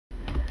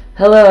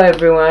Hello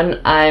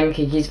everyone, I'm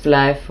Kiki's for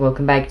Life.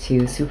 Welcome back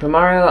to Super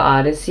Mario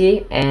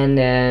Odyssey, and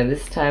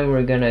this time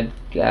we're gonna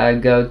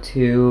go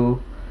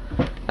to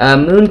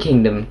Moon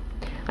Kingdom.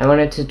 I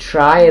wanted to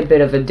try a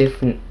bit of a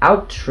different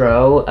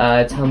outro.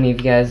 Tell me if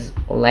you guys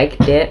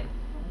liked it.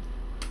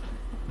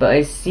 But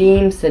it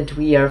seems that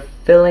we are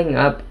filling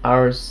up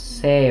our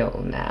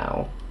sail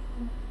now.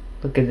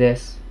 Look at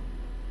this.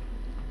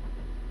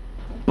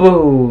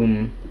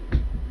 Boom!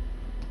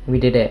 We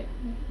did it.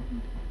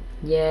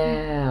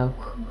 Yeah.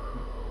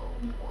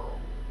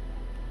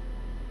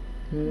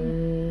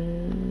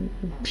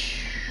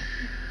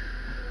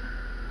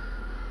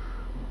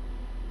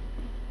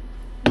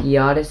 The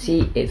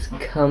Odyssey is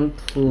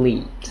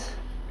complete.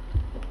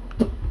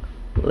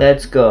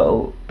 Let's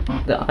go.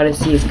 The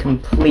Odyssey is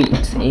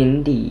complete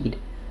indeed.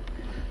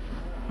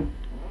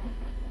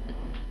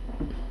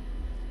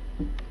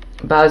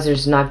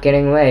 Bowser's not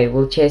getting away.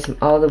 We'll chase him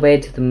all the way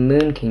to the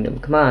Moon Kingdom.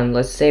 Come on,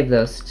 let's save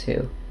those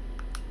two.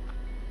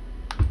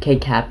 Okay,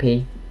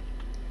 Cappy.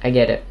 I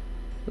get it.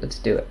 Let's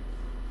do it.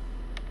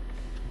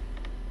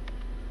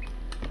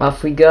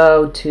 Off we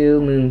go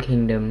to Moon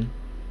Kingdom.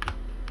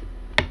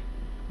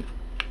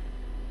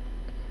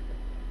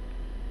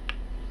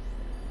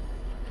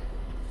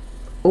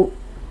 Oh.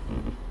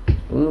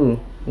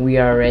 Ooh, we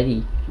are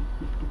ready.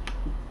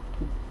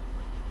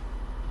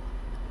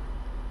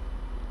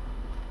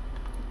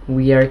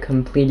 We are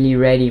completely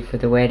ready for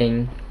the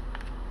wedding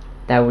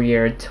that we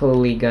are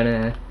totally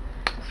gonna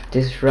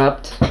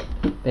disrupt,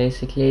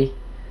 basically.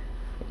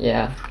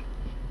 Yeah.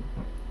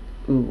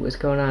 Ooh, what's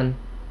going on?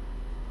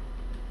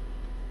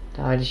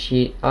 The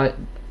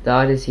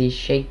Odyssey's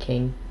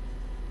shaking.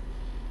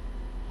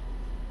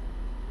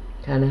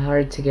 Kinda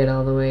hard to get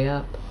all the way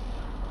up.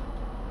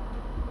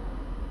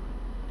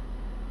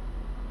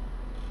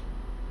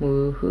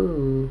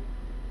 Woohoo.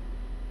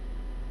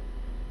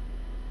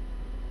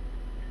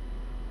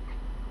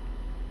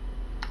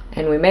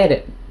 And we made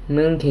it.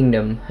 Moon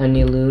Kingdom,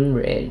 Honeyloon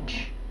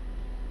Ridge.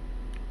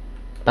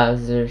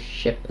 Bowser's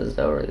ship is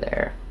over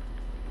there.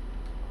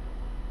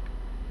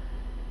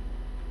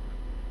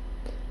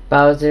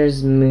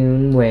 Bowser's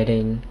Moon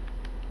Wedding.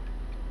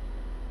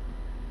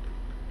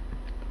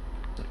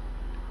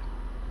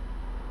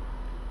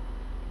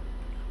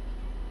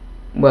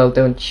 Well,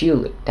 don't you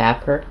look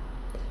dapper?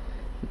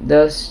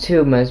 Those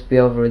two must be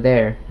over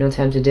there. No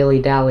time to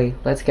dilly-dally.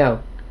 Let's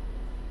go.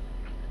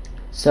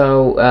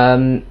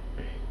 So,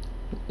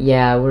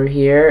 yeah, we're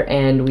here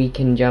and we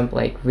can jump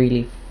like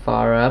really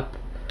far up.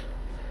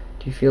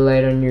 Do you feel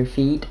light on your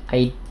feet?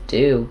 I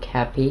do,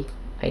 Cappy.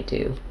 I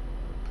do.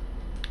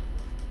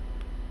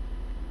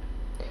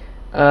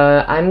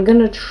 I'm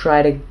gonna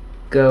try to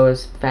go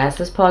as fast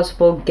as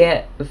possible,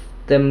 get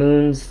the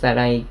moons that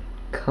I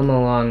come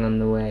along on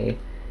the way.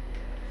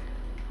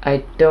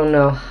 I don't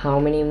know how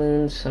many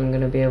moons I'm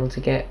gonna be able to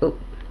get. Oh,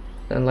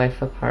 a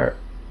life apart.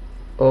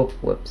 Oh,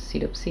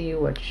 whoopsie doopsie,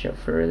 watch out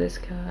for this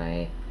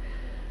guy.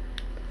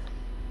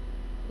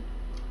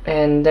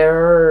 And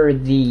there are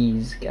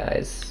these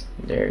guys.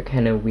 They're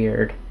kinda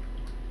weird.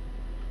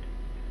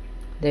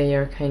 They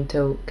are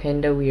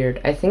kinda weird.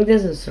 I think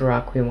this is the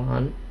rock we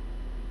want.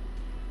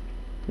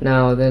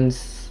 No, then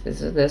is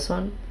it this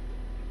one?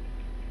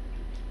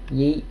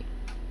 Yeet.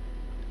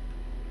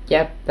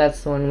 Yep,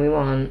 that's the one we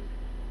want.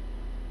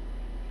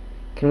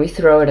 Can we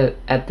throw it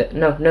at the...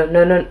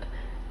 No.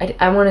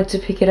 I wanted to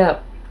pick it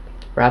up.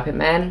 Rabbit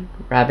Man.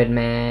 Rabbit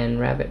Man.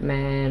 Rabbit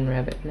Man.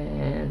 Rabbit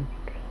Man.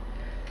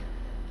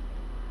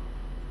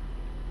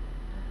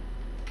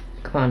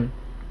 Come on.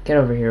 Get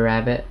over here,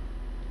 Rabbit.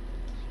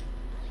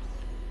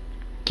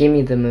 Give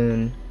me the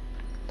moon.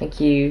 Thank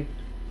you.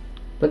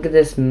 Look at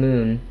this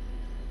moon.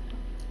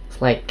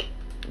 It's like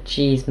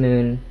cheese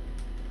moon.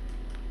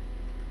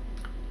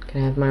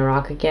 Can I have my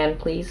rock again,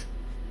 please?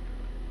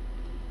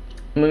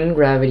 Moon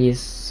gravity is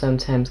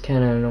sometimes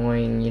kind of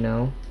annoying, you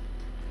know?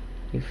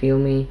 You feel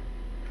me?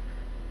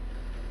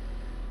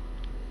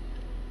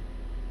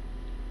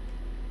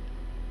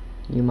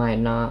 You might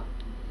not.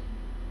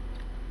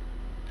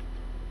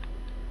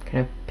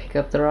 Can I pick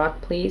up the rock,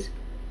 please?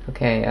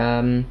 Okay,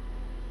 I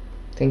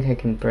think I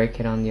can break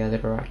it on the other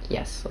rock.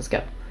 Yes, let's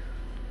go.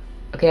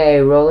 Okay,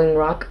 rolling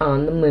rock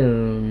on the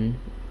moon.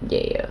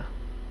 Yeah.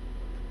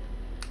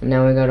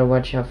 Now we gotta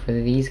watch out for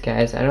these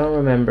guys. I don't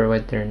remember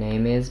what their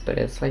name is, but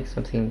it's like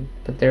something,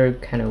 but they're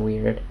kind of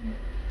weird.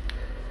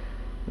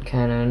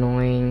 Kind of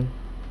annoying.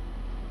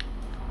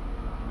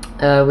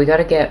 We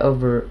gotta get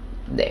over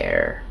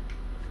there.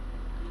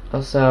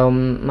 Also,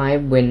 my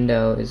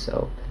window is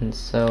open,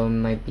 so it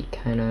might be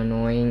kind of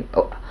annoying.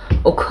 Oh,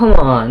 come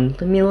on.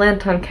 Let me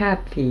land on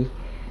Cappy.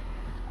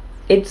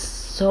 It's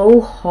so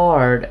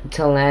hard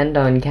to land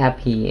on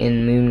Cappy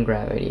in moon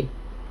gravity.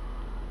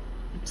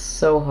 It's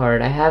so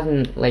hard. I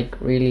haven't like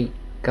really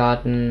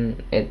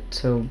gotten it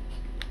to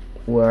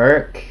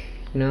work,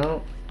 you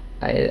know?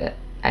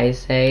 I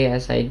say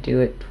as I do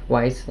it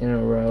twice in a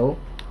row.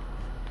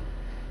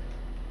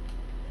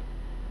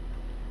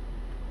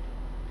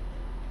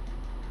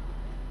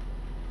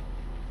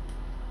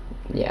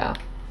 Yeah,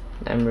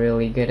 I'm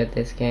really good at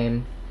this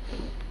game.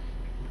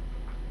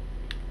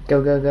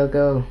 Go, go, go,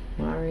 go.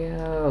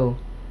 Mario.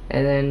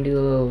 And then do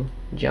a little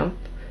jump.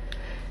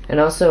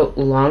 And also,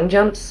 long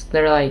jumps,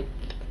 they're like,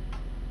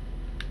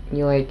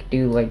 you like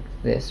do like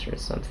this or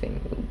something.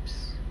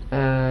 Oops.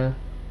 Yeah,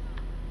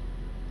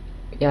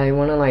 I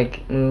want to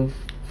like move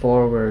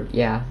forward.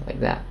 Yeah,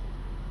 like that.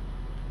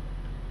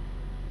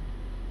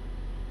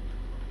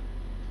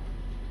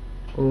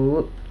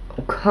 Ooh.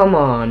 Oh, come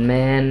on,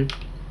 man.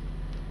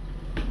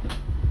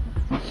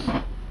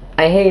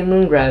 I hate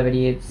moon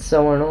gravity. It's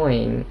so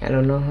annoying. I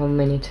don't know how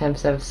many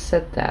times I've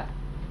said that.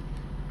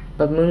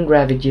 But moon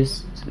gravity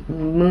just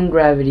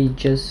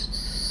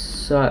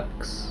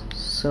sucks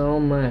so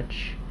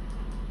much.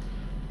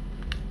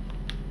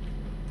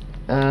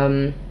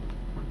 Can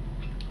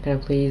I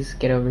please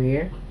get over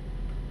here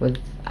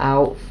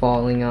without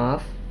falling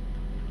off?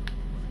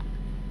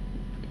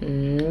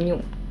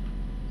 And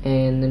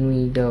then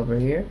we go over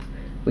here.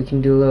 We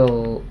can do a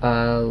little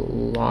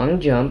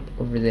long jump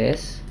over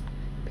this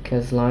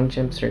because long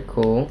jumps are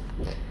cool.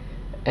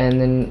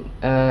 And then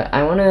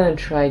I want to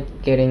try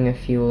getting a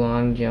few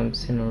long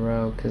jumps in a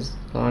row because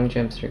long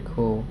jumps are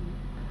cool.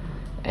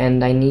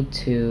 And I need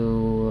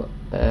to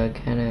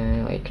kind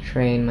of like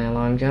train my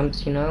long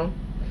jumps, you know?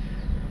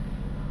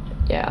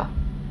 Yeah.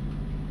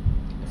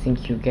 I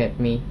think you get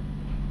me.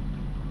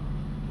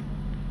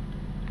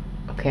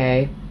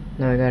 Okay.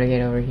 Now I gotta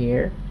get over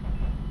here.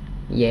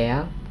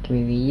 Yeah. Give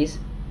me these.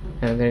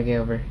 Now I gotta get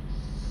over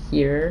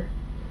here.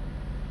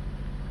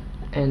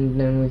 And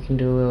then we can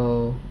do a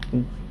little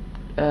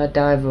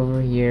dive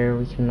over here.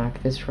 We can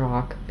knock this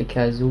rock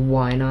because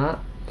why not?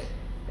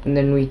 And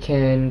then we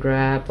can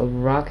grab a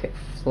rocket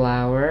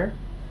flower.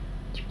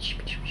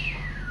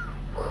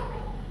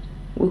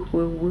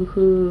 Woohoo,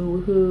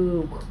 woohoo,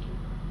 woohoo.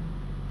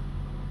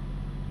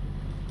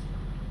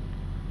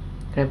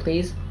 Can I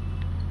please?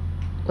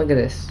 Look at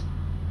this.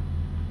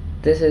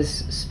 This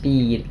is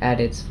speed at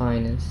its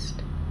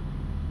finest.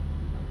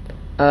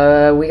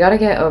 We gotta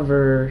get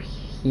over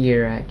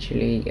here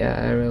actually,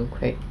 real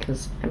quick,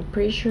 because I'm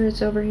pretty sure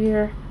it's over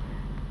here.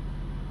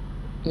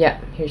 Yeah,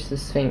 here's the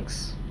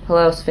Sphinx.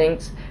 Hello,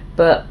 Sphinx.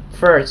 But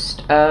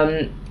first,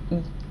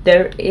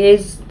 there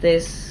is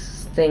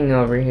this thing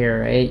over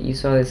here, right? You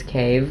saw this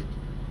cave,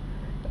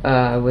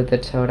 with the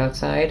toad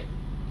outside?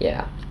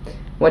 Yeah.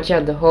 Watch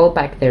out, the hole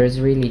back there is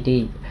really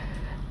deep.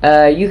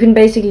 You can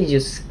basically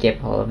just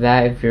skip all of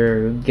that if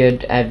you're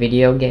good at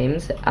video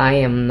games. I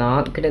am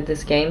not good at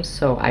this game,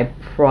 so I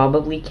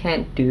probably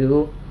can't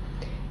do.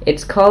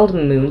 It's called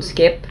moon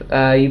skip.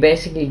 You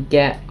basically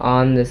get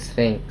on the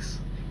Sphinx.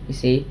 You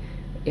see?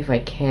 If I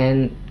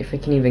can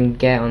even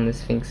get on the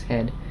Sphinx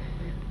head.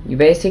 You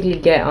basically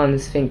get on the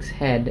Sphinx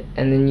head,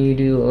 and then you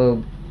do a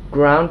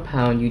ground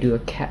pound. You do a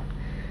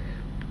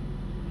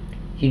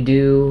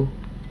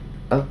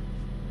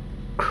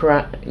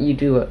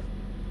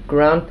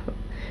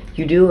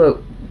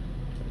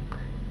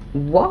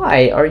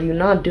why are you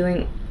not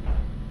doing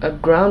a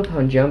ground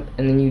pound jump,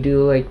 and then you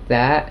do like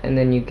that, and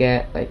then you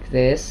get like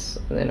this,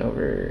 and then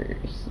over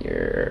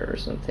here or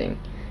something.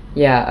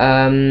 Yeah,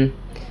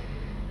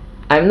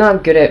 I'm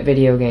not good at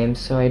video games,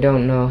 so I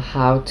don't know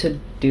how to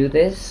do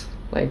this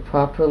like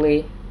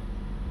properly,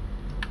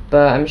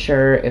 but I'm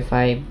sure if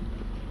I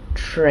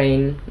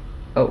train.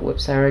 Oh,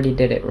 whoops, I already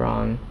did it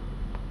wrong.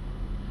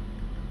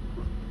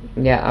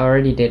 Yeah, I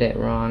already did it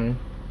wrong.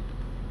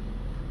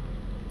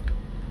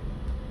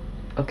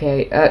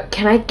 Okay,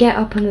 can I get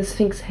up on the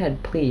Sphinx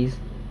head, please?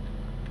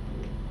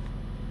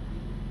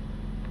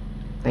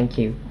 Thank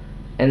you.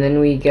 And then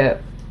we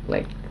get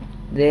like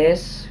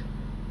this,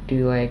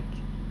 do like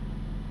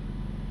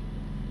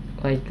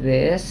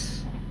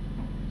this,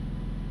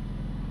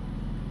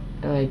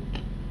 like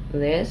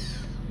this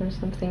or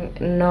something.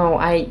 No,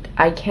 I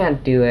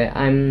can't do it.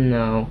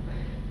 No.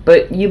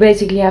 But you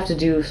basically have to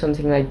do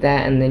something like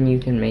that, and then you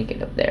can make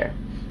it up there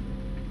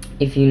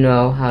if you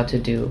know how to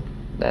do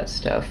that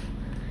stuff.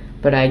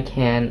 But I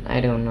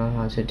don't know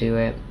how to do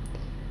it.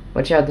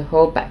 Watch out, the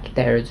hole back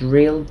there is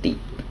real deep.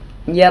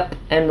 Yep,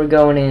 and we're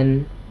going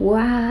in.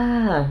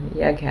 Wow!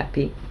 Yeah,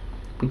 Cappy.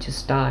 We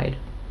just died.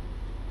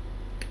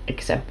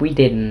 Except we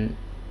didn't.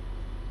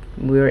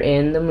 We're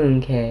in the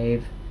moon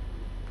cave.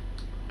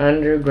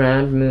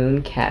 Underground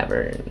moon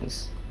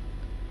caverns.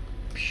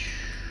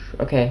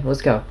 Okay,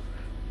 let's go.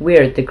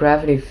 Weird, the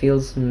gravity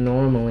feels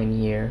normal in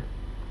here.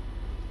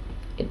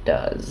 It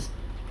does.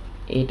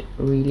 It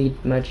really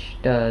much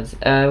does.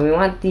 We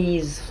want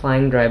these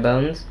flying dry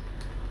bones.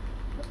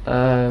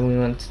 We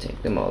want to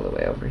take them all the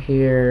way over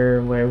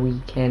here where we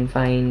can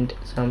find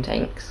some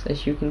tanks.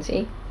 As you can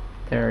see,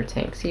 there are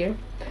tanks here.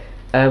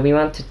 We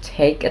want to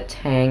take a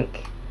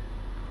tank,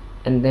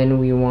 and then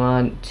we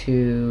want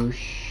to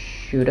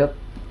shoot up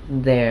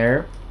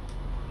there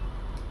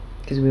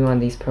because we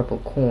want these purple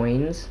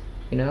coins,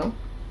 you know?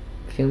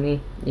 Feel me?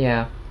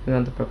 Yeah, we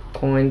want the purple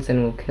coins,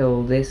 and we'll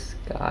kill this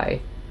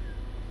guy.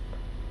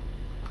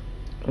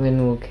 And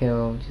then we'll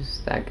kill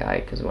just that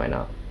guy, because why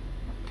not?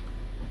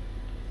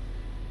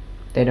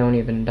 They don't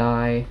even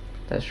die.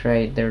 That's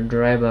right, they're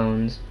dry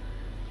bones.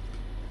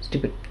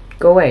 Stupid.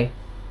 Go away.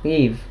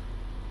 Leave.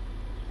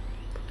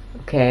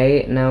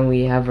 Okay, now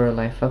we have our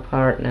life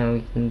apart. Now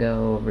we can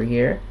go over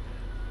here.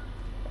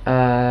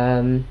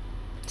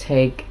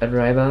 Take a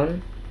dry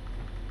bone.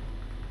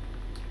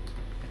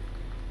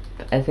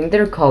 I think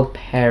they're called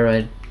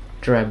para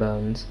dry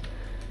bones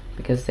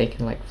because they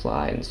can like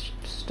fly and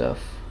stuff.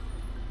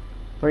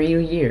 Why are you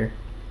here?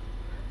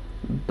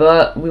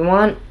 But we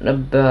want a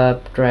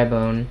dry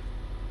bone,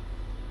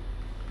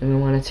 and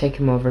we want to take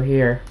him over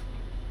here,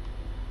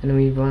 and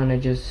we want to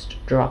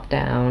just drop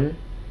down,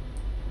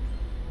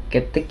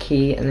 get the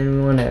key, and then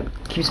we want to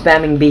keep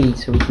spamming B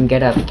so we can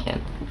get up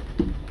again.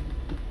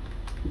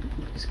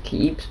 Just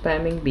keep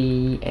spamming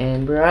B,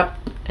 and we're up,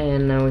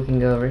 and now we can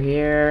go over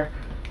here,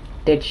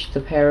 ditch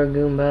the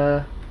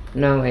Paragoomba.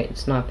 No, wait,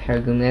 it's not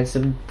Paragoomba, it's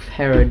the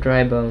Para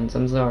Dry Bones,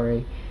 I'm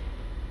sorry.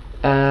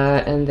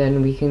 And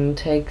then we can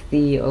take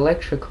the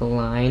electrical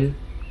line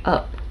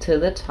up to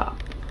the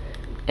top.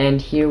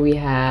 And here we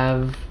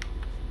have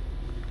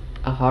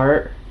a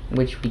heart,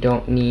 which we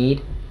don't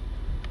need.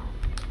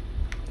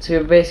 So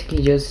we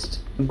basically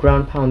just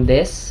ground pound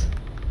this.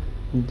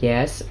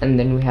 Yes, and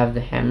then we have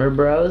the hammer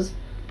bros.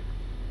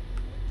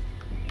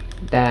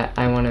 That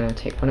I want to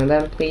take one of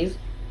them, please.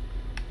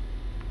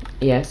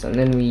 Yes, and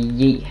then we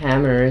yeet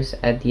hammers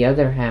at the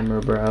other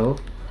hammer bro.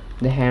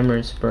 The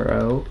hammers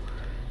bro.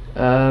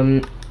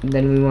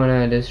 Then we want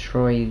to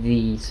destroy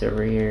these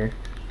over here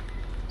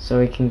so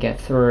we can get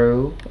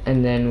through,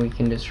 and then we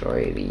can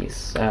destroy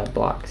these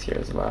blocks here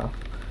as well,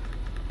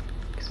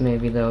 because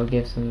maybe they'll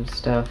give some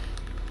stuff.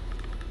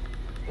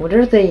 What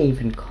are they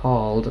even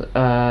called?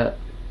 Are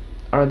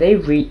they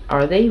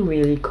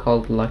really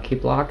called lucky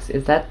blocks?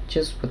 Is that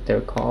just what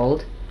they're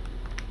called?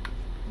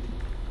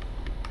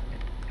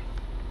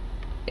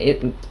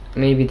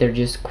 Maybe they're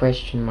just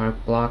question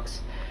mark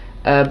blocks.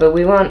 But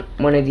we want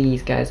one of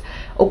these guys.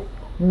 Oh,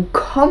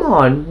 come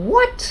on,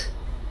 what?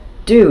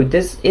 Dude,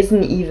 this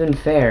isn't even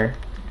fair.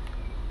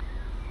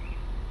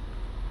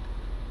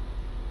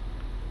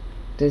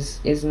 This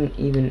isn't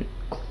even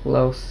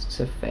close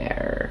to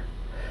fair.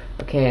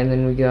 Okay, and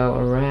then we go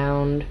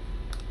around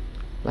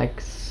like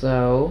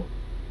so.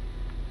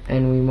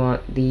 And we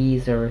want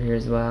these over here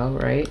as well,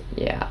 right?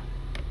 Yeah.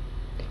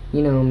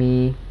 You know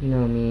me,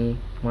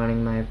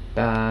 wanting my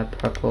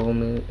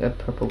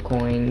purple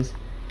coins.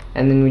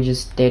 And then we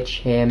just ditch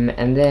him,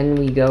 and then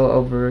we go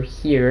over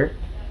here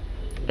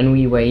and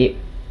we wait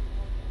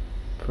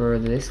for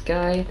this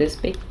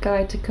big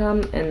guy to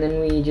come, and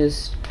then we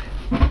just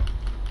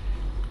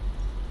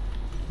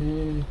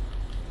then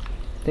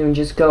we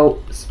just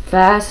go as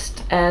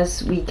fast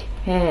as we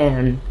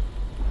can,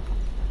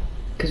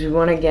 because we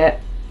want to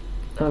get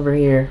over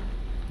here.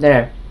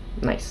 There,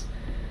 nice.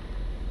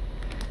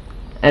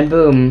 And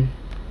boom,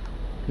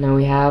 now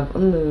we have a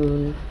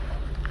moon.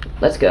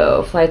 Let's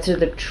go. Fly to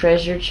the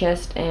treasure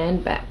chest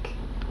and back.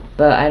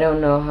 But I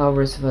don't know how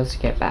we're supposed to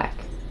get back.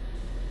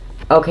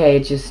 Okay,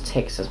 it just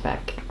takes us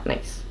back.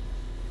 Nice.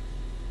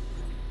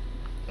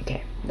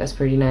 Okay, that's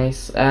pretty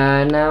nice.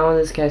 Now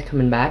this guy's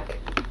coming back.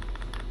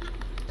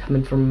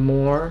 Coming for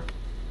more.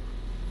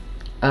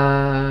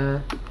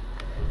 But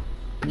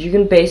you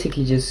can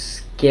basically just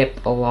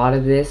skip a lot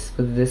of this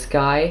with this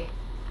guy.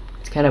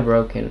 It's kind of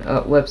broken.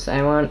 Oh, whoops.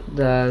 I want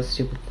the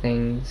stupid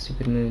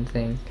moon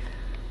thing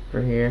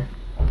for here.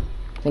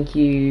 Thank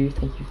you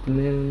for the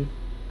moon.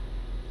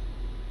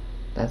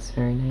 That's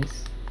very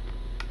nice.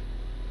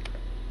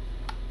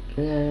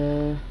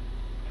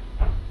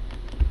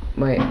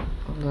 Wait,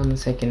 hold on a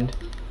second.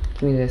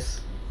 Give me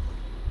this.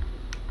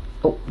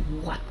 Oh,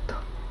 what the?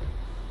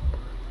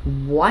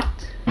 What?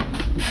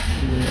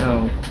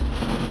 No.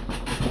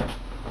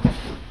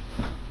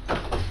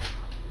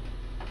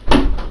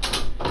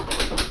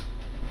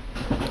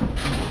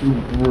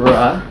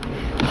 Bruh.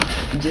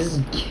 It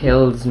just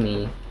kills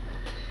me.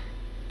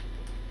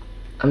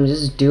 I'm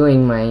just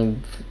doing my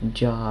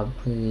job,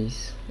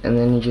 please. And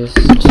then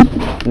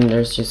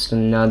there's just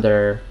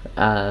another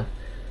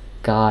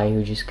guy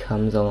who just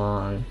comes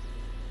along.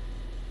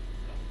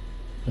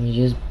 And he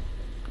just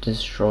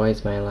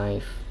destroys my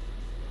life.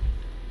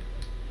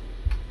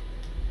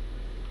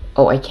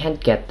 Oh, I can't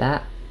get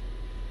that.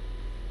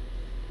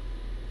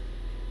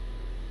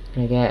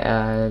 Can I get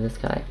this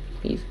guy,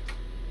 please?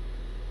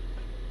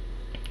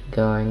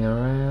 Going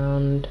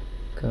around,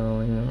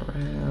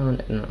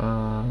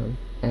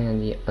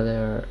 and the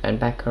other, and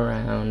back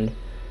around.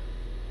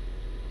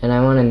 And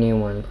I want a new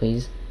one,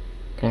 please.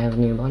 Can I have a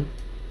new one?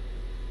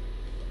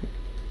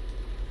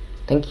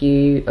 Thank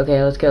you.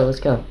 Okay, let's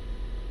go.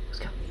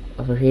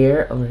 Over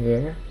here,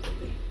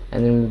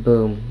 and then we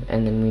boom,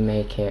 and then we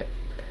make it.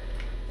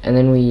 And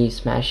then we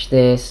smash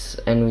this,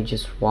 and we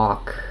just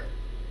walk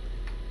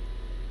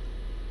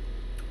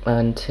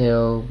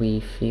until we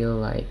feel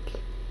like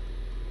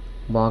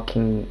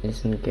walking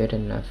isn't good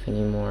enough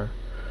anymore.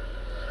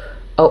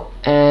 Oh,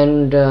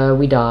 and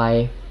we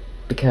die,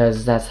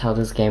 because that's how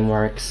this game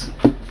works.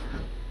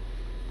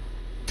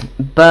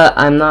 But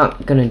I'm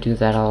not gonna do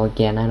that all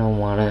again. I don't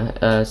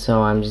wanna.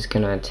 So I'm just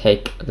gonna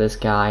take this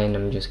guy and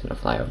I'm just gonna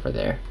fly over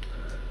there.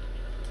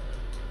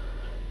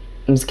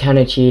 It's kind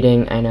of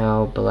cheating, I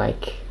know, but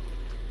like,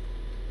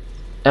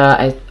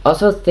 I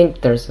also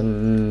think there's a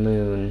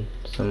moon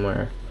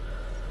somewhere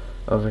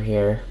over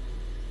here.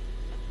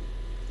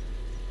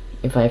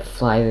 If I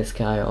fly this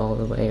guy all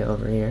the way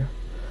over here.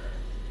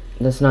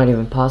 That's not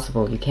even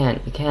possible. You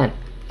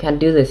can't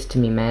do this to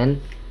me,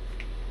 man.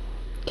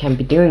 Can't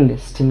be doing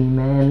this to me,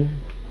 man.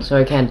 So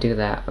I can't do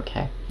that.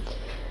 Okay.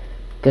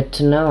 Good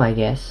to know, I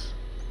guess.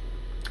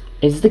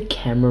 Is the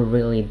camera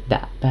really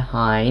that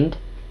behind?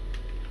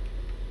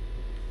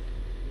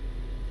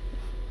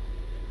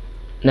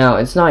 No,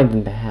 it's not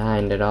even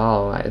behind at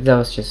all. That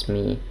was just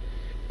me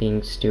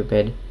being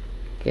stupid.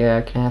 Can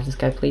I have this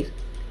guy, please?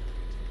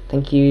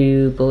 Thank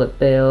you, Bullet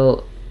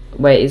Bill.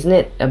 Wait, isn't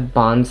it a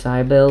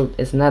bonsai build?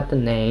 Isn't that the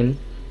name?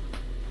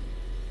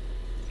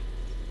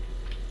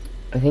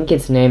 I think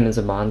its name is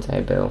a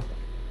bonsai bill.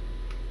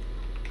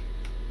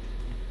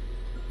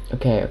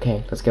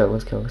 Okay, let's go.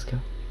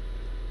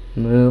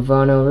 Move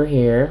on over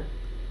here.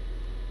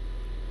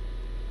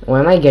 Why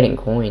am I getting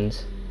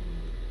coins?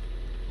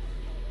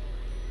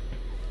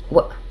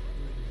 What?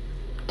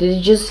 Did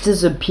it just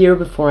disappear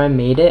before I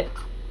made it?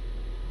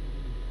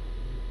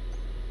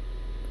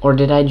 Or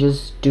did I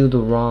just do the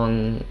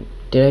wrong...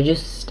 Did I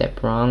just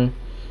step wrong?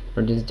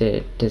 Or did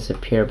it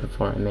disappear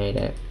before I made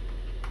it?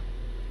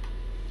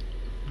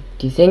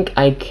 Do you think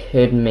I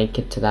could make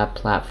it to that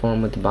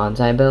platform with the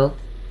bonsai bill?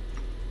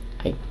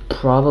 I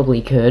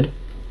probably could.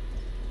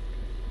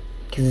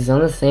 Because it's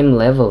on the same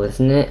level,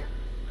 isn't it?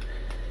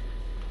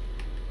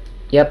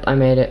 Yep, I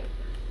made it.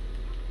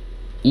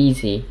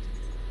 Easy.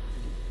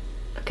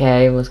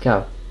 Okay, let's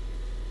go.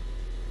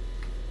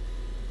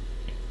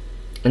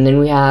 And then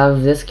we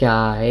have this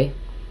guy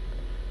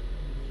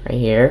right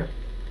here,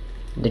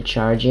 the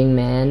charging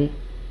man.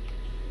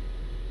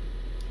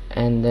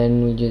 And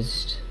then we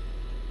just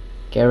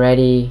get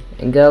ready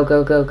and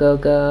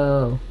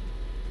go.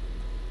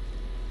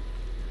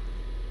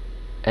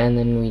 And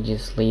then we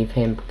just leave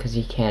him because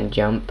he can't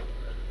jump.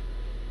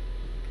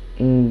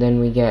 And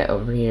then we get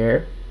over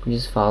here. We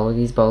just follow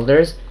these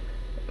boulders.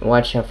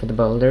 Watch out for the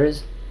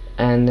boulders.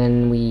 And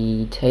then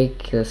we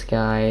take this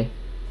guy.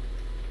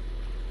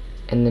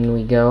 And then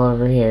we go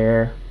over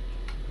here.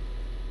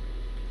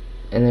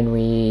 And then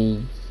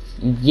we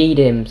yeet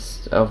him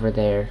over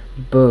there.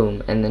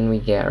 Boom. And then we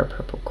get our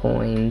purple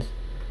coins.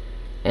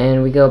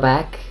 And we go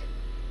back.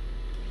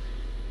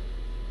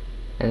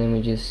 And then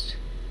we just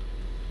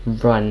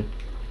run.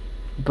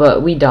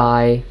 But we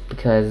die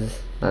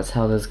because that's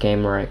how this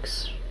game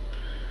works.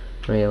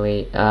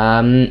 Really.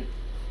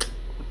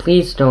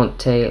 Please don't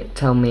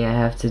tell me I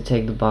have to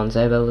take the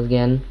bonsai bill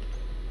again.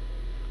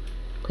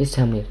 Please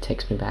tell me it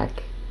takes me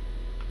back.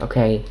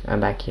 Okay,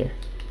 I'm back here.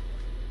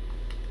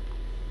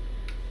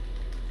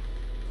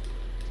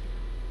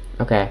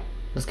 Okay,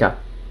 let's go.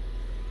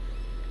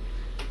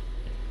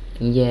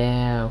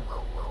 Yeah.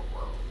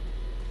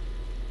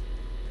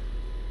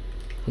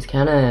 He's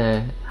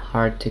kinda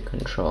hard to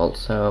control,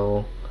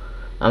 so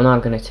I'm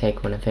not gonna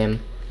take one of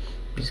him.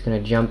 I'm just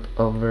gonna jump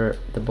over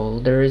the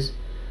boulders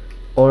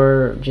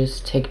or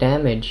just take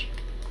damage.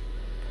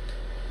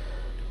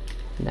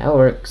 That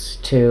works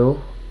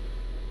too.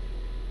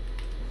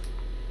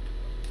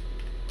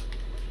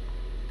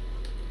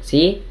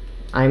 See?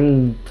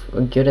 I'm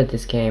good at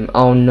this game.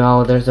 Oh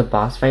no, there's a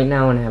boss fight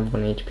now and I have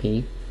 1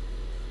 HP.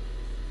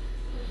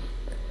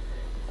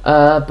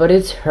 But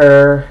it's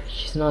her.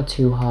 She's not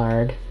too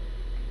hard.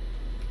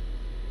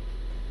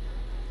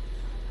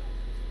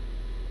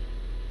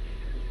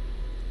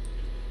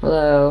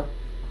 Hello.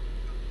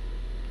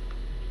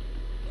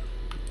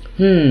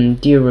 Do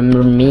you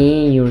remember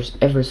me? You were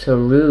ever so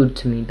rude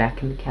to me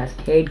back in the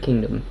Cascade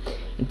Kingdom.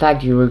 In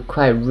fact, you were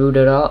quite rude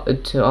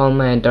to all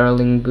my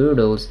darling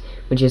Boodles,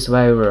 which is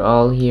why we're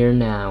all here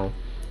now.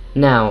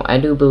 Now, I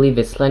do believe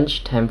it's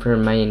lunchtime for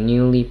my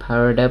newly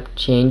powered up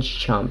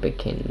Change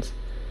Chompikins.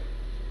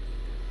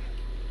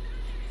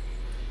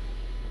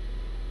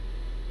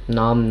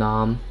 Nom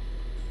nom.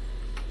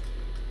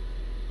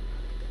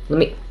 Let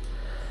me...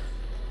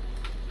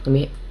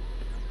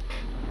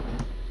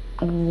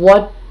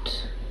 What?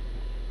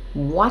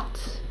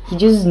 He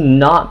just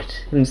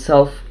knocked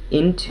himself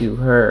into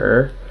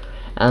her,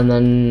 and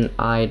then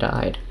I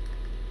died.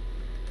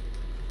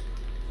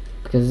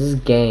 Because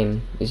this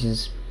game is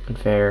just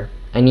unfair.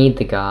 I need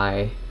the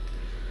guy.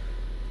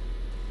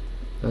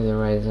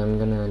 Otherwise I'm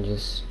gonna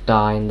just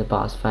die in the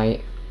boss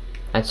fight.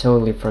 I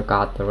totally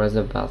forgot there was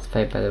a boss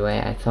fight, by the way.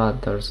 I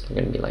thought there was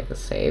gonna be like a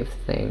save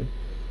thing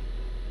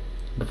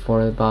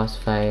before the boss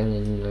fight, and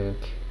then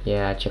like,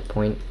 yeah,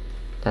 checkpoint.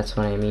 That's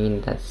what I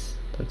mean. That's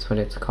what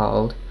it's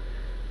called.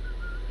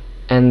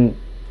 And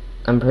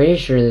I'm pretty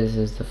sure this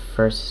is the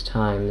first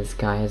time this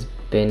guy has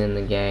been in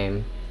the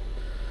game.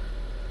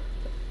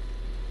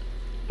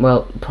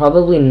 Well,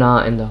 probably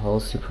not in the whole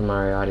Super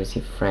Mario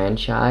Odyssey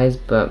franchise,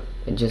 but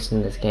just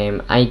in this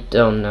game. I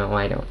don't know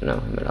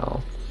him at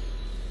all.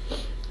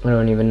 I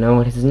don't even know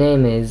what his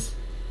name is.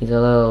 He's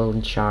a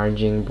little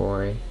charging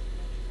boy.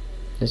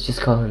 Let's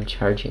just call him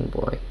Charging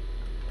Boy.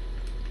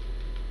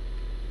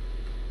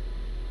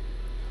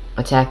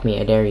 Attack me,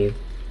 I dare you.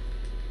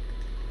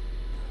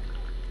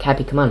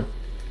 Cappy, come on.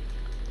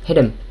 Hit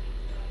him.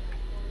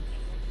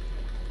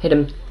 Hit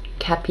him,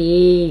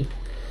 Cappy.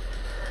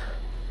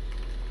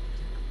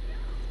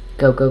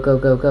 Go, go, go,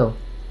 go, go.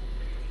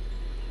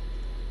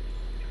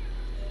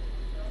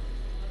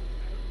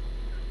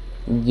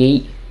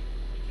 Yeet.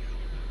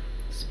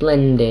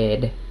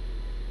 Splendid.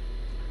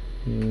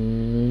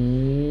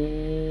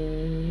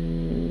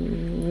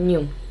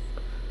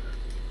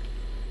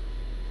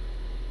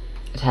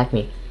 Attack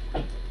me.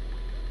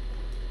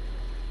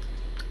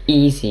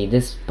 Easy.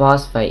 This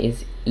boss fight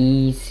is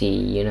easy,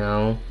 you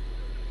know.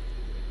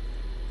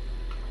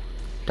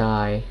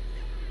 Die.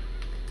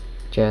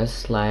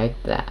 Just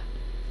like that.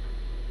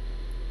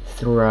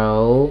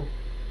 Throw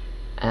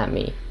at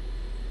me.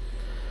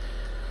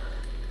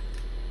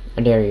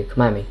 I dare you.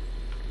 Come at me.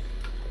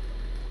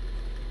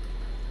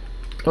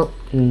 Oh,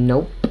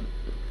 nope.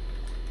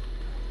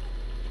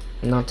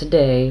 Not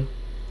today.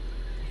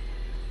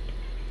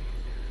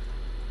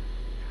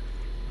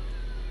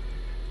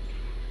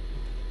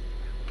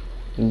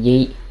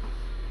 Yeet.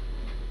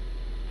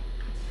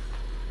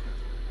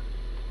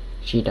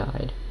 She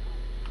died.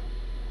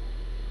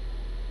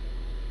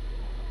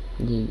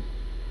 Yeet.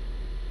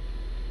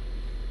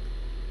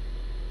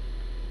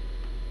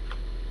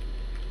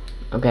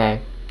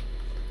 Okay.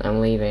 I'm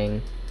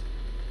leaving.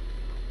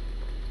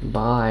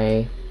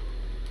 Bye.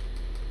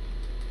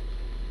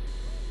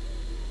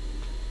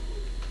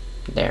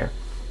 There.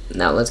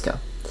 Now let's go.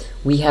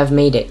 We have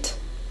made it.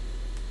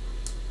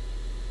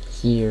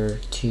 Here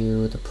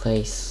to the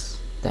place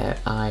that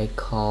I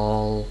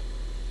call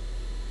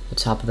the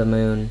top of the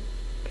moon.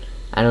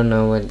 I don't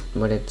know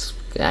what it's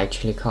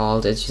actually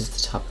called. It's just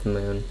the top of the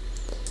moon.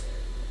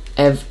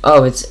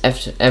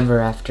 It's Ever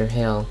After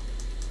Hill.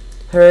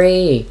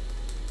 Hurry!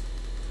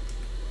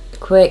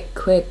 Quick,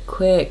 quick,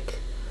 quick!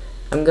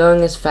 I'm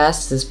going as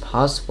fast as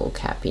possible,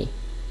 Cappy.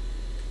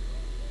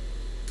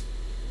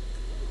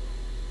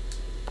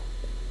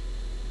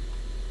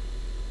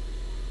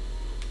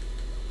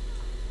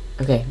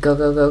 Okay, go,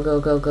 go, go, go,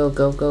 go, go,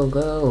 go, go,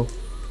 go.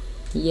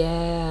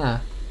 Yeah.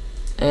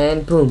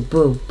 And boom,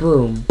 boom,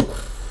 boom.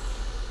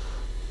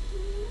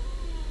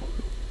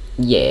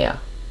 Yeah.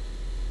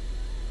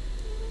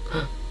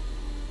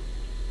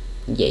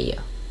 Yeah.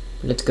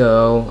 Let's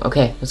go.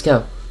 Okay, let's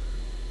go.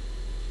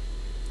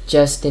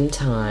 Just in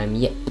time.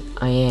 Yep,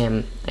 I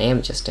am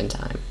just in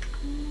time.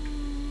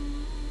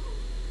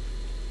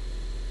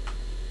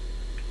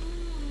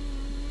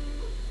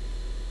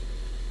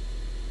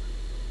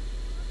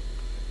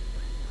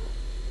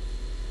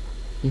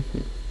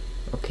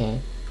 Okay.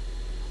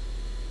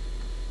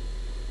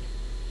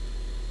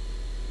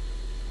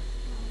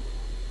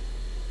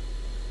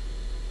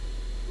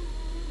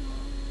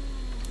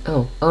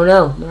 Oh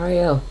no,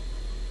 Mario.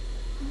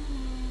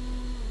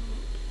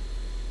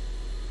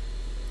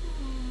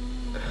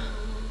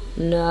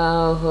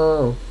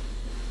 No.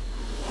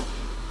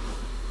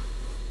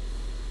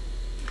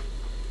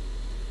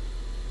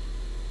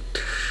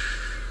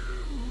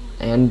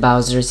 And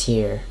Bowser's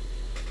here.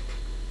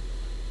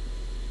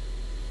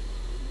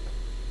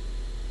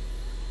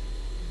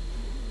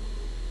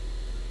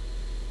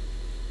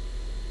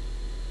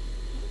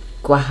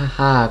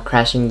 Gwahaha,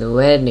 crashing the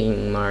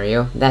wedding,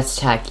 Mario. That's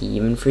tacky,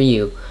 even for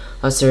you.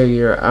 Also,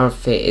 your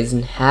outfit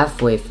isn't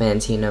halfway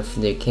fancy enough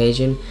for the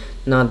occasion.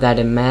 Not that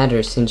it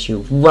matters since you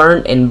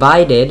weren't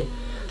invited.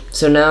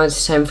 So now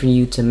it's time for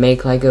you to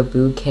make like a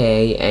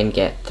bouquet and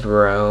get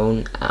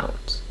thrown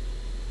out.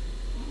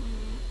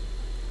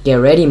 Get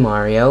ready,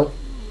 Mario.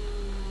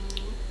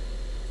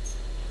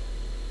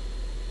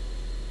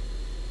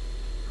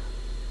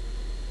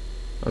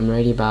 I'm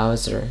ready,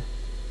 Bowser.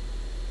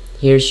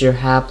 Here's your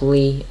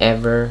happily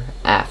ever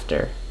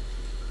after.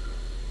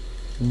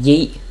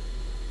 Yeet.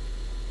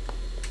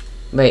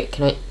 Wait,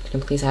 can I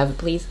please have it,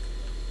 please?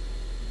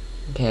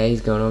 Okay,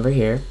 he's going over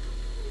here.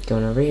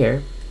 Going over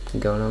here.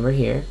 Going over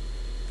here.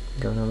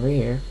 Going over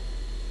here.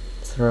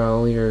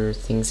 Throw your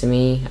things at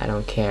me. I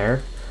don't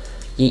care.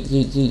 Yeet,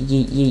 yeet, yeet,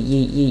 yeet, yeet,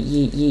 yeet, yeet,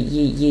 yeet, yeet,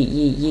 yeet, yeet,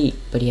 yeet, yeet.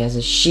 But he has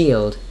a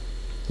shield.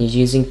 He's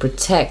using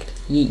protect.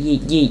 Yeet,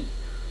 yeet, yeet.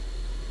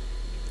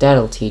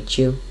 That'll teach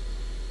you.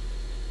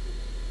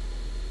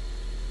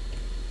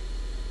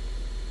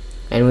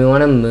 And we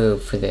want to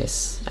move for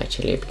this,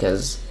 actually,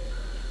 because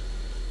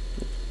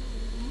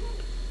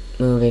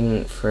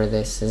moving for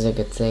this is a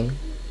good thing.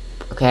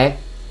 Okay?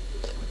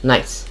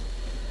 Nice.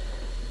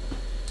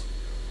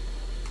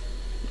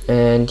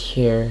 And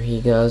here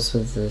he goes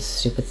with the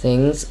stupid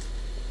things.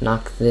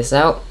 Knock this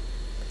out.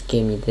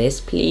 Give me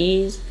this,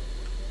 please.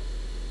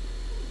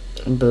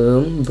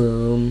 Boom,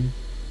 boom,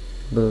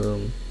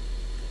 boom,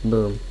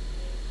 boom.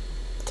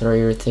 Throw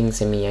your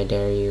things at me, I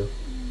dare you.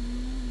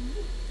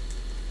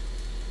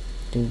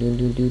 Do do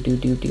do do do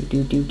do do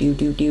do do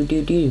do do do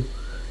do do.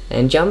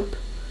 And jump.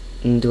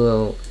 And do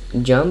a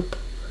jump.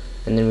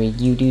 And then we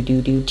do do do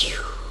do do.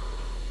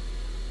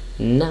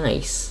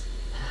 Nice.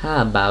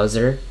 Ha,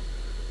 Bowser.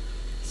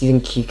 You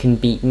think you can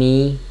beat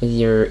me with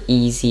your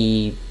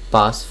easy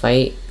boss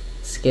fight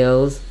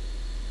skills?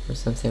 Or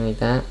something like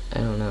that?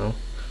 I don't know.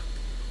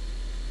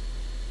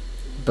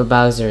 But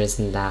Bowser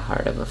isn't that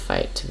hard of a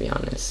fight, to be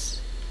honest.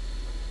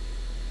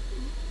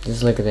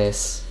 Just look at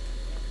this.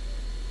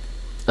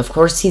 Of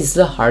course, he's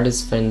the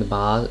hardest fight in the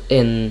boss.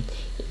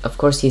 Of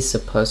course, he's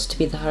supposed to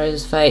be the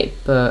hardest fight,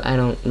 but I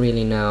don't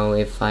really know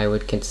if I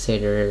would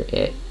consider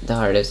it the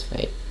hardest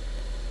fight.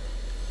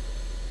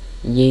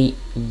 Yeet,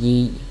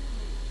 yeet,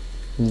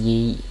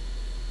 yeet.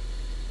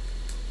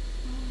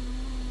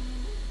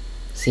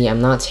 See, I'm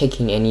not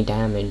taking any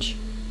damage.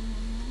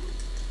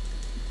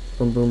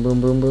 Boom, boom, boom,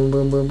 boom, boom,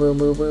 boom, boom, boom,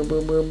 boom, boom,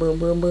 boom, boom, boom,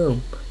 boom,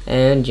 boom,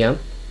 and jump,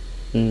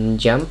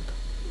 jump,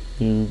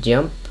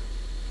 jump,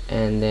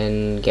 and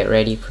then get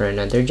ready for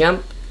another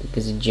jump.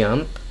 Because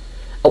jump.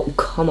 Oh,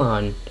 come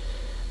on!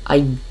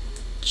 I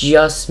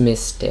just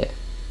missed it.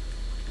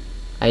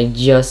 I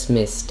just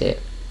missed it.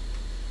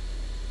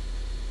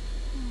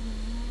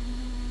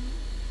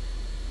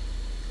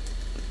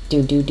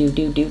 Do do do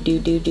do do do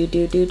do do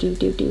do do do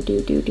do do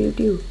do do do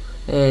do,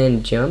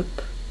 and jump,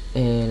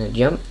 and a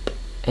jump,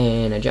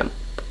 and a jump,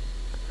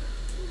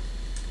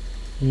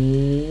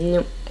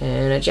 and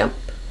a jump,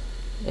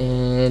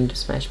 and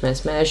smash,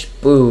 smash, smash,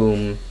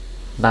 boom!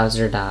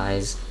 Bowser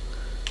dies.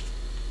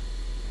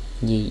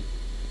 Yeet,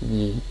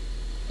 yeet,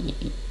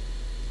 yeet.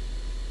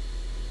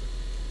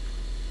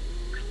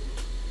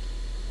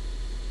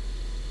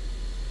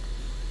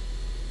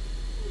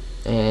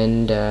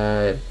 And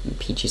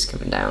Peach is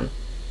coming down.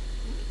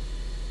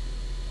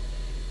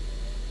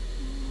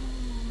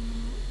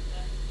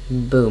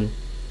 Boom.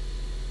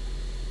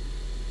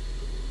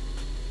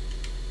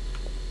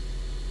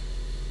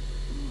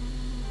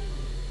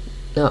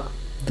 Oh,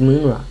 the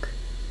moon rock.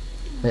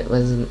 Wait,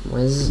 was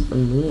a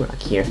moon rock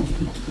here?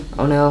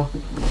 Oh no.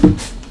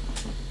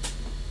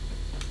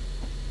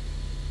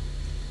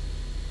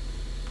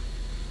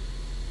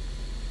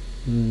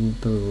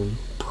 Boom.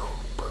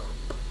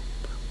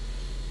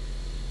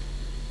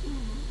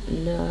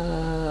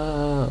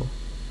 No.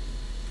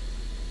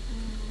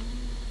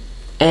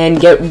 And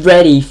get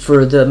ready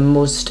for the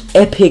most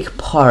epic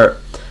part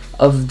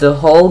of the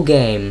whole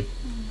game.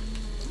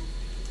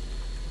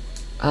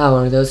 Oh,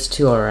 are those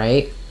two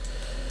alright?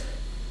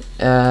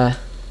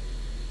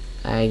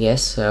 I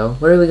guess so.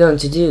 What are we going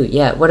to do?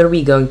 Yeah, what are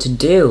we going to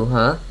do,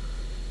 huh?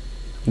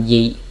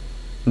 Yeet.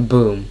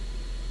 Boom.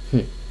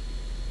 And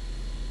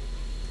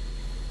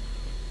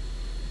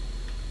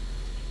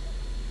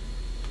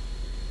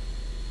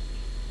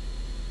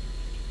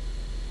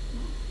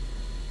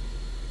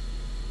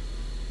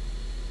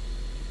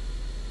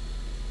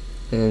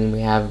then we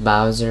have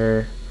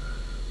Bowser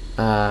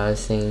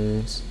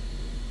things.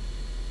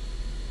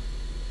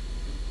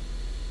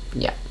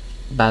 Yeah,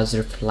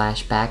 Bowser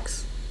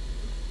flashbacks.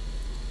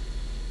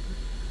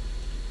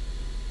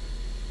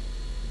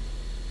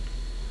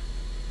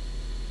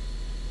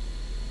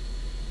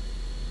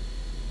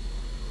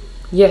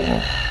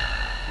 Yeah.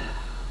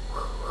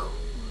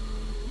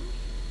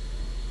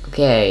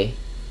 Okay,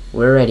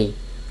 we're ready.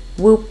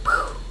 Whoop.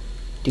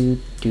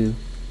 Do do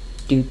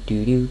do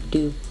do do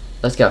do.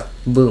 Let's go.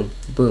 Boom,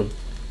 boom.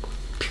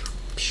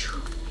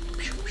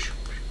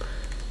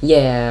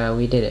 Yeah,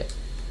 we did it.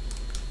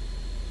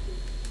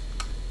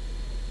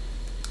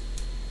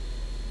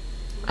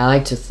 I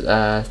like to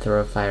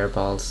throw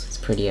fireballs. It's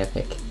pretty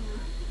epic.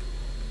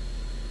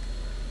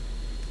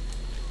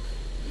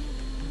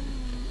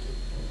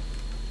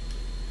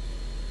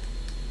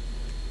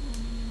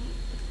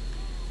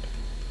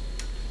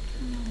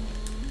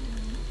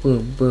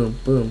 Boom, boom,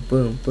 boom,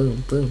 boom,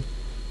 boom, boom.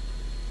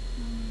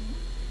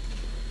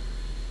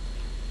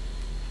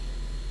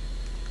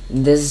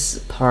 This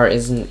part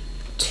isn't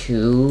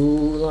too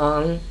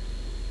long,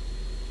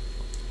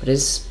 but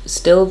it's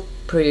still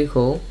pretty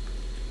cool.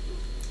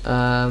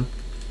 Like,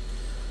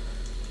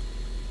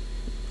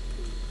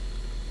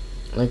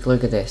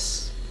 look at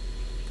this.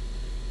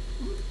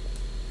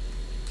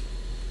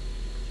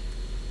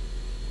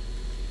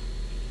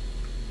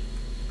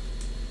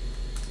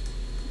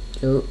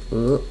 Ooh,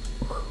 ooh.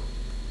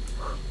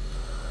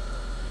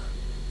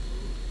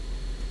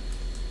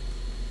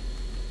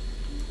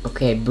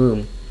 Okay,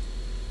 boom.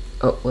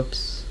 Oh,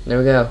 whoops. There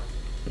we go.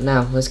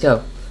 Now, let's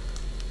go.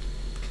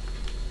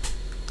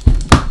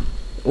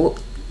 Whoop,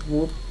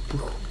 whoop,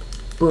 whoop.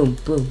 Boom,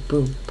 boom,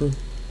 boom, boom.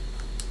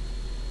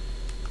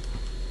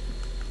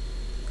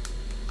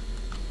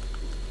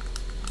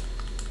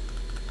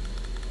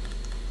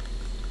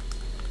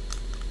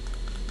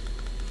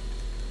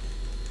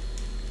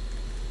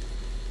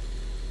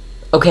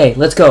 Okay,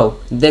 let's go.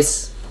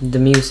 The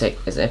music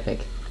is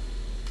epic.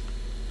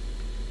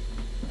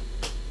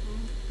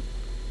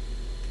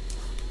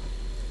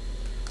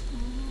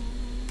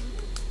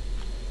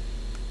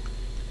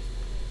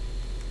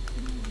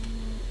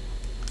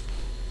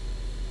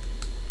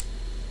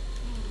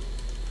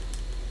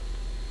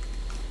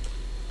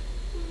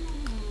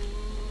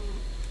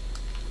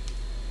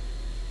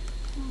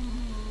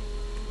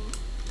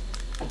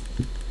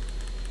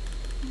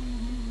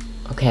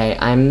 Okay,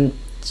 I'm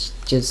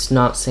just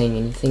not saying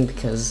anything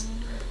because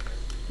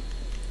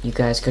you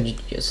guys could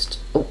just...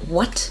 Oh,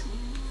 what?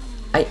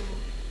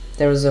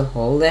 There was a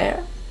hole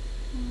there?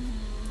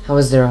 How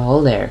is there a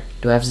hole there?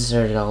 Do I have to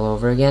start it all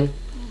over again?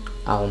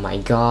 Oh my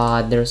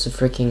god, there's a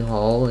freaking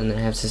hole and then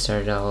I have to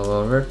start it all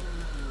over?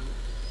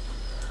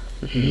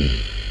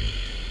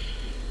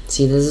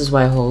 See, this is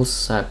why holes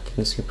suck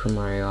in Super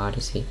Mario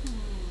Odyssey.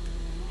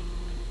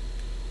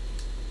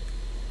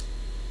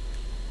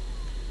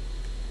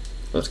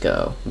 Let's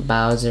go.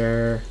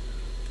 Bowser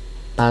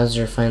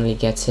finally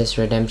gets his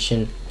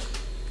redemption.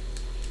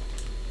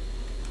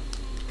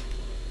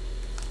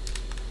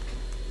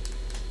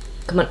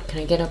 Come on,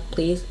 can I get up,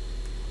 please?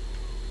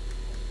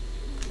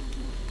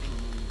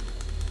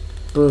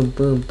 Boom,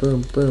 boom,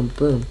 boom, boom,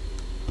 boom.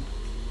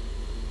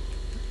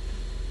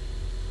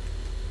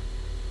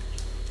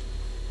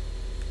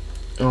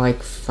 I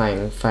like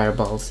firing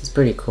fireballs. It's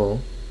pretty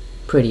cool.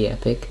 Pretty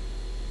epic.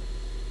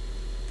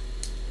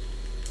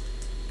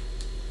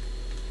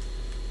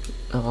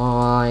 Oh,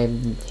 I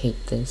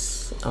hate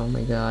this. Oh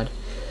my god.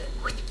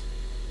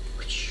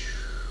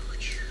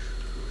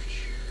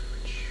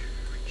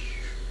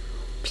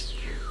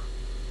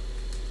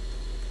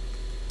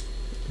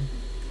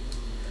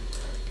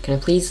 Can I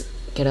please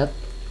get up?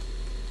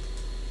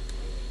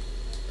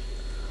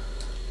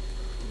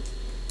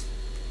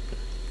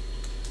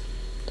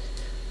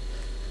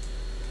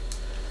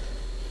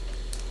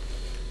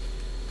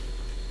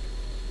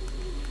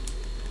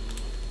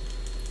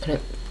 Can I?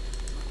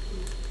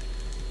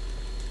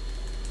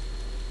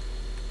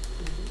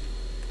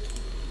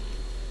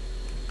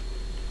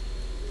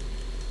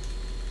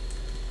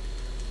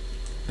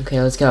 Okay,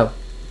 let's go.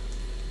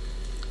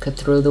 Cut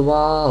through the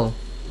wall.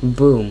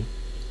 Boom.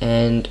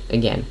 And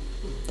again,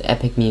 the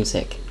epic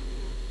music.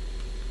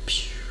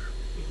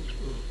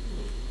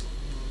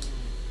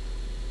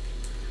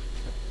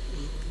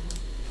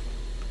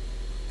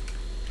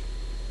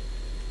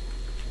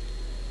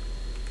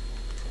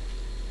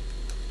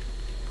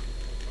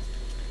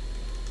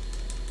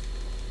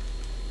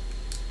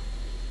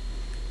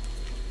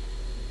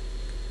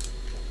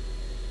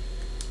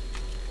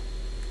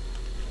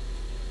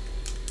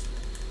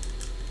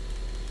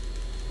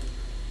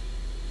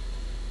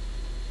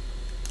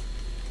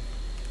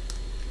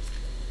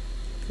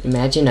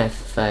 Imagine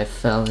if I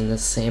fell in the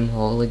same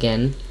hole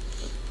again.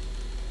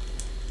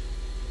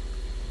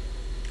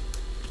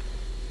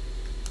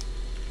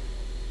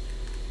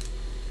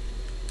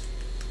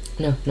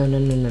 No.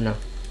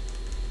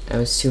 I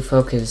was too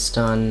focused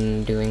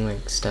on doing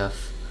like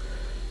stuff.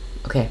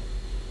 Okay.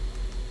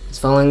 It's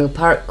falling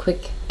apart.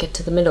 Quick, get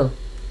to the middle.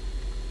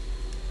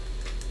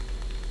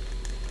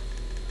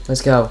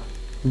 Let's go.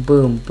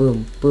 Boom,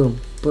 boom,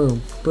 boom,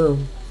 boom, boom,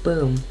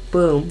 boom, boom,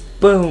 boom,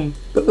 boom,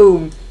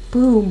 boom,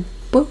 boom,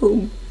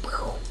 boom.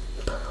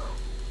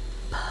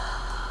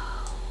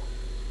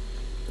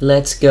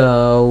 Let's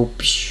go.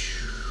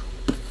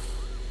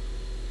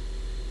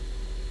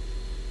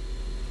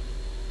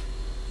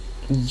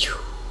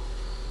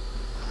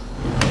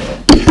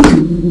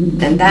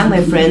 And that,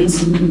 my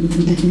friends,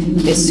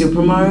 is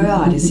Super Mario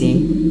Odyssey.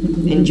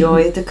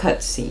 Enjoy the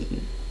cutscene.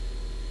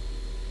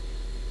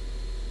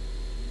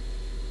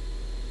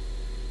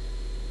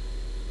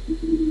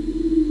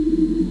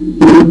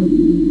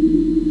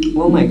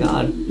 Oh my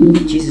god.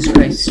 Jesus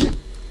Christ.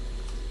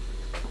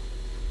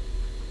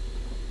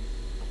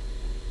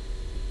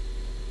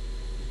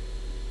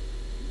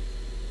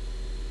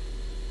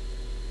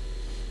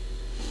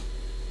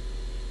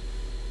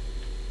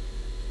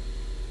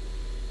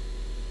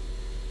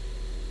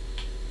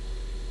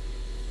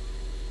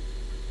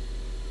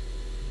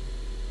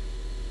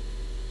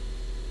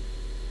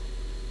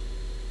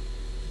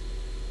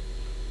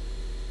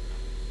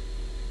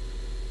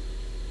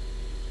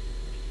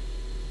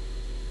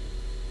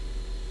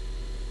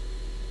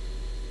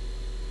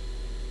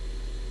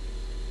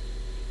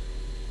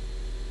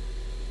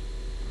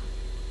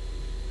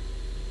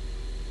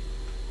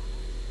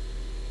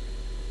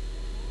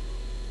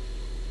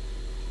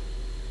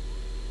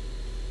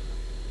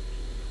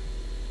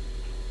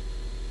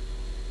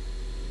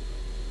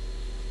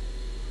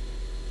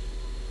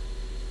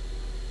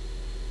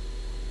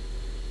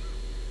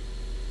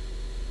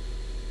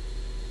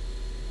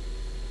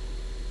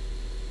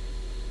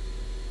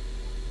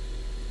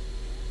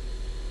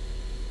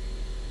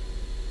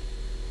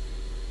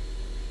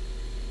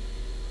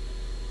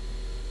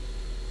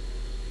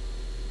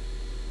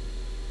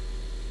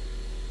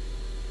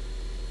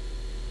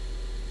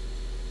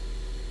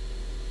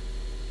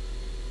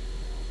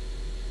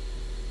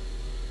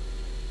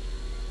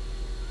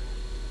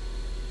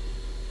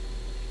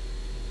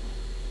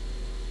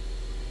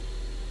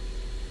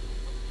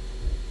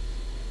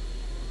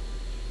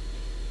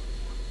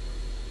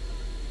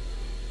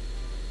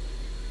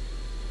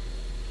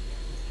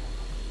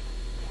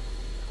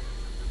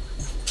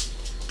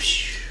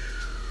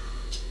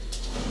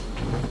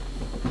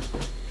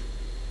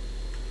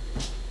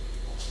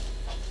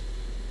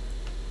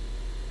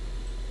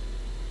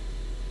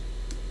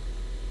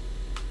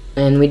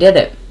 And we did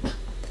it.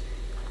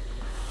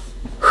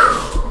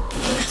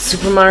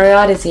 Super Mario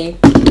Odyssey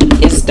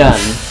is done.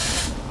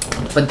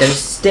 But there's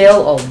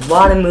still a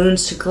lot of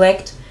moons to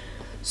collect.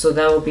 So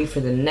that will be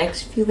for the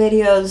next few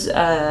videos.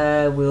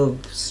 We'll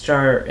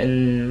start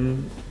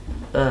in...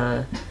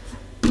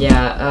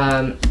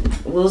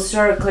 we'll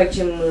start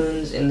collecting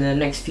moons in the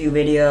next few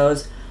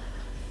videos.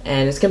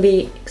 And it's gonna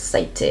be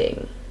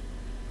exciting.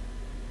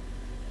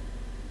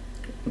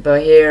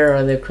 But here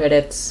are the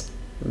credits.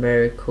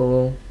 Very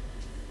cool.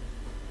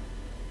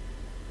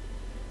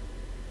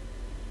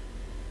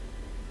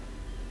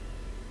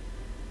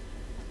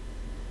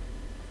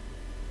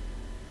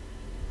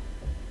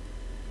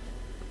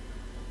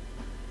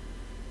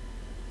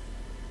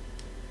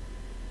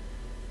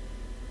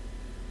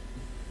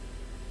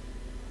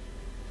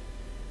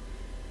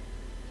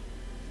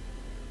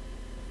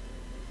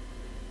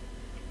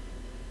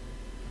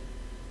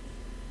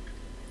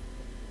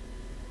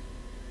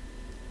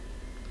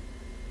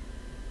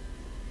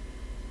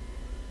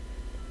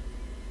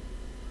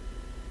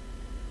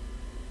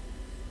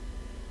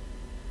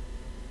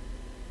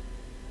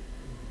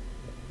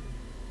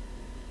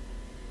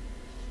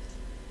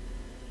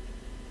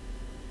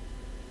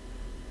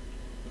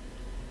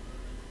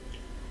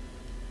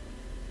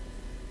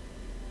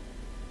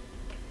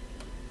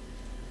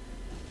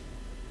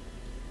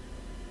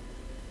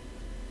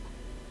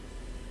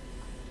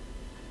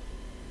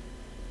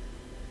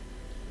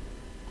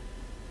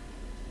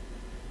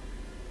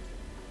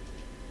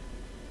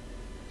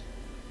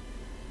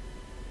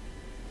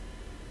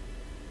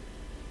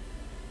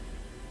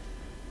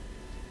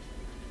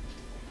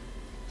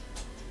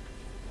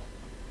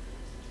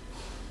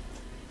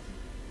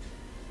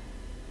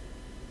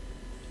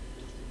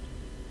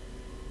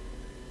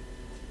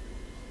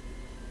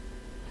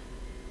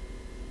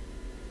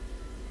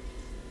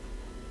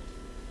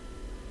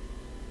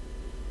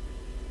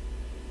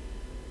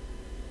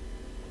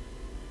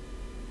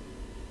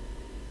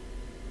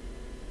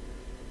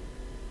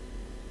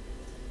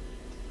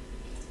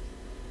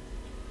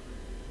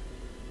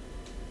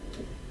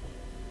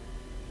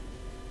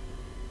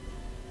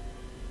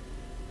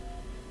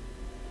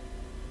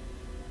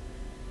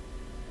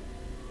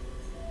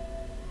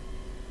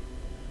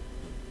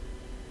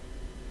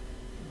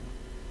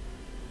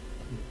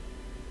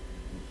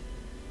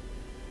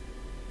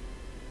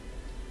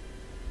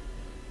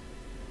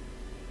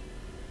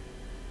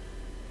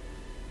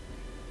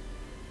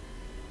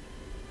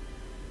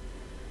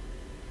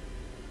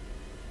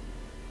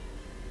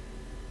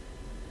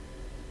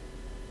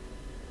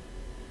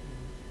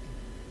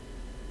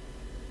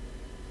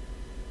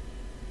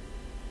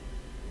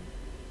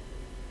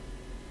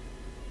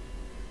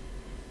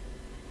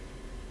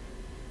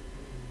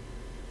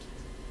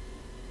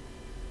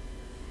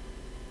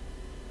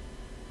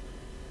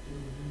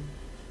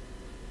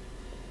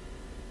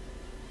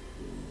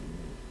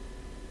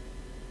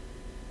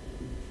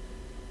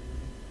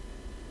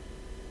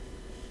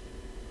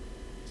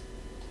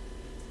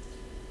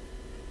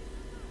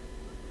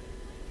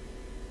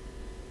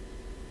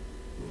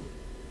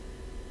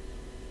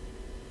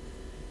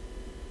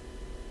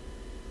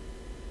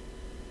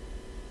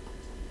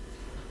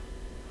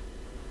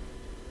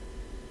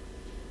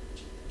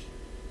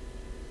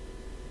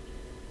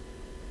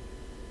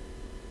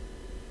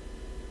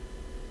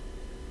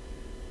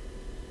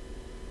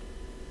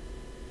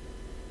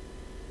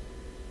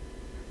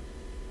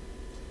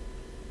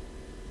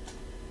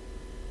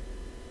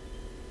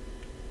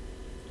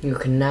 You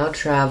can now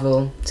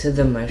travel to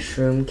the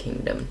Mushroom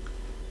Kingdom.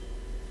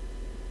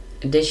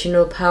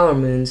 Additional power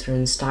moons are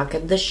in stock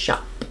at the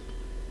shop.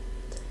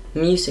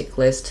 Music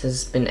list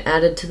has been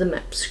added to the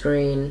map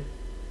screen.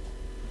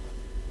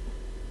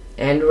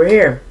 And we're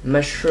here,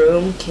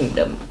 Mushroom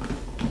Kingdom,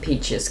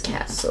 Peach's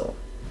Castle.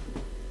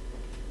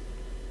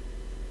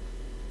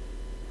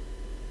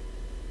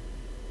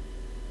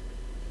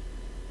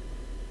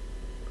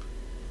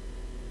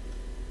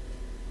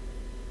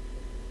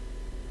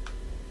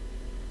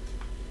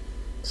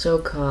 So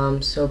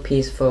calm, so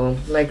peaceful,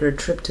 like our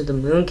trip to the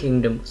Moon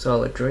Kingdom was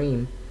all a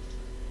dream.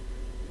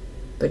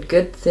 But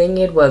good thing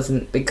it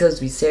wasn't, because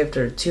we saved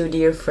our two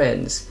dear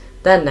friends.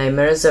 That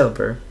nightmare is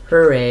over.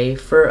 Hooray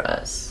for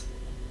us.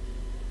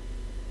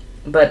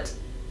 But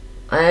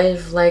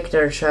I've liked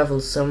our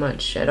travels so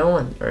much, I don't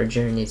want our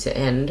journey to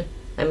end.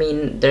 I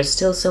mean, there's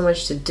still so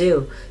much to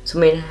do, so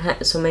many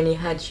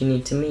hats you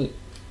need to meet.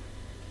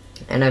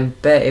 And I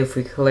bet if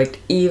we collect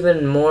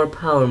even more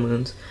power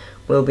moons,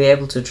 we'll be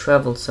able to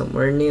travel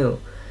somewhere new.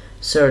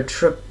 So our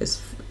trip is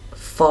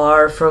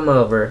far from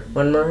over.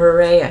 One more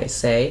hooray, I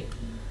say.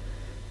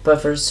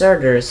 But for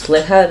starters,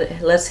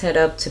 let's head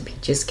up to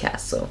Peach's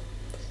Castle.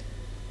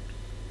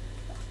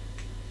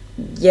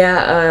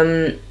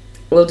 Yeah,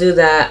 we'll do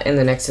that in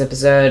the next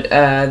episode.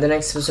 The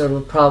next episode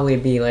will probably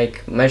be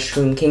like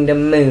Mushroom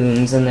Kingdom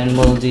Moons, and then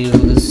we'll do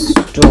the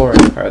story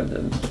part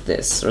of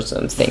this or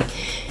something.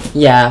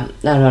 Yeah,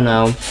 I don't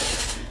know.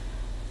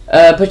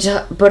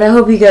 But I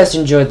hope you guys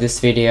enjoyed this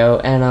video,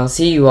 and I'll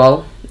see you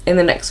all in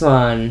the next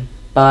one.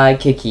 Bye,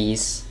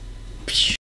 Kikis.